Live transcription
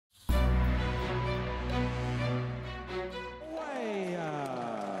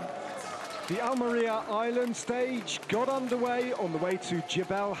The Almeria Island stage got underway on the way to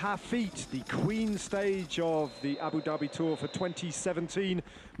Jebel Hafit, the Queen stage of the Abu Dhabi Tour for 2017.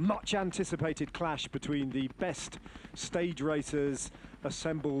 Much anticipated clash between the best stage racers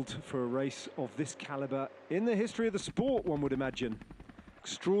assembled for a race of this calibre in the history of the sport, one would imagine.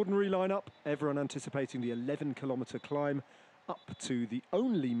 Extraordinary lineup, everyone anticipating the 11-kilometre climb up to the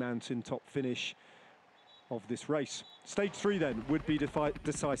only mountaintop finish of this race. Stage 3 then would be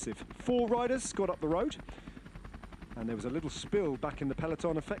decisive. 4 riders got up the road, and there was a little spill back in the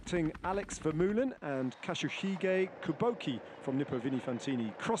peloton affecting Alex Vermeulen and Katsuhige Kuboki from Nippo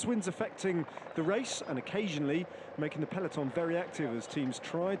Fantini. Crosswinds affecting the race and occasionally making the peloton very active as teams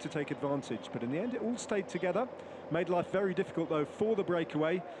tried to take advantage, but in the end it all stayed together. Made life very difficult though for the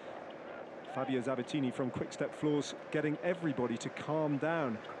breakaway. Fabio Zabattini from Quick Step Floors getting everybody to calm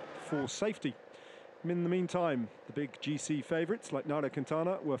down for safety. In the meantime, the big GC favourites like Nairo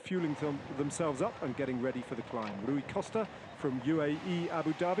Quintana were fueling themselves up and getting ready for the climb. Rui Costa from UAE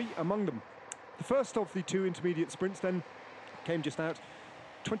Abu Dhabi among them. The first of the 2 intermediate sprints then came just out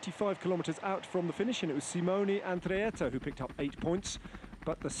 25 kilometres out from the finish, and it was Simone Andreetta who picked up 8 points.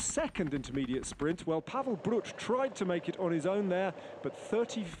 But the second intermediate sprint, well, Pavel Brut tried to make it on his own there, but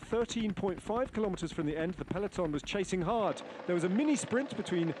 13.5 kilometres from the end, the peloton was chasing hard. There was a mini sprint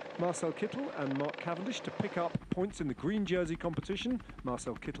between Marcel Kittel and Mark Cavendish to pick up points in the green jersey competition.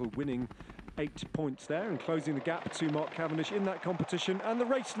 Marcel Kittel winning 8 points there and closing the gap to Mark Cavendish in that competition. And the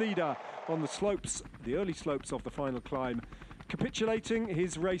race leader on the slopes, the early slopes of the final climb, capitulating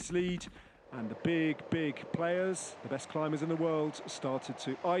his race lead. And the big players, the best climbers in the world, started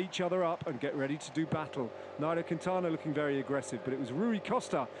to eye each other up and get ready to do battle. Nairo Quintana looking very aggressive, but it was Rui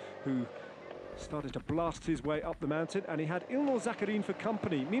Costa who started to blast his way up the mountain, and he had Ilnur Zakarin for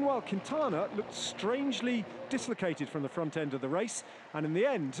company. Meanwhile, Quintana looked strangely dislocated from the front end of the race, and in the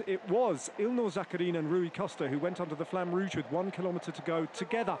end, it was Ilnur Zakarin and Rui Costa who went onto the Flamme Rouge with 1 kilometre to go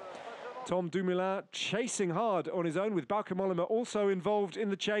together. Tom Dumoulin chasing hard on his own, with Bauke Mollema also involved in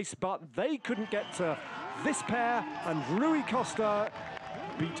the chase, but they couldn't get to this pair, and Rui Costa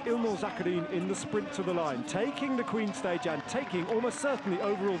beat Ilnur Zakarin in the sprint to the line, taking the Queen stage and taking almost certainly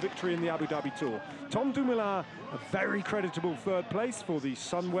overall victory in the Abu Dhabi Tour. Tom Dumoulin, a very creditable 3rd place for the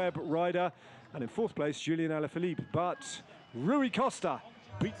Sunweb rider, and in 4th place, Julian Alaphilippe. But Rui Costa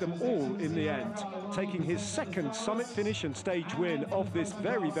beat them all in the end, taking his 2nd summit finish and stage win of this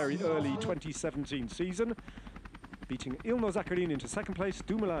very early 2017 season, beating Ilnur Zakarin into 2nd place,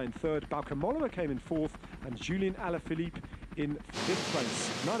 Dumoulin in 3rd, Bauke Mollema came in 4th, and Julian Alaphilippe in 5th place.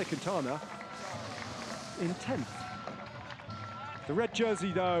 Nairo Quintana in 10th. The red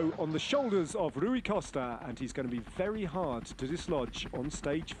jersey, though, on the shoulders of Rui Costa, and he's going to be very hard to dislodge on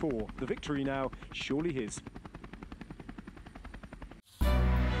stage 4. The victory now surely his.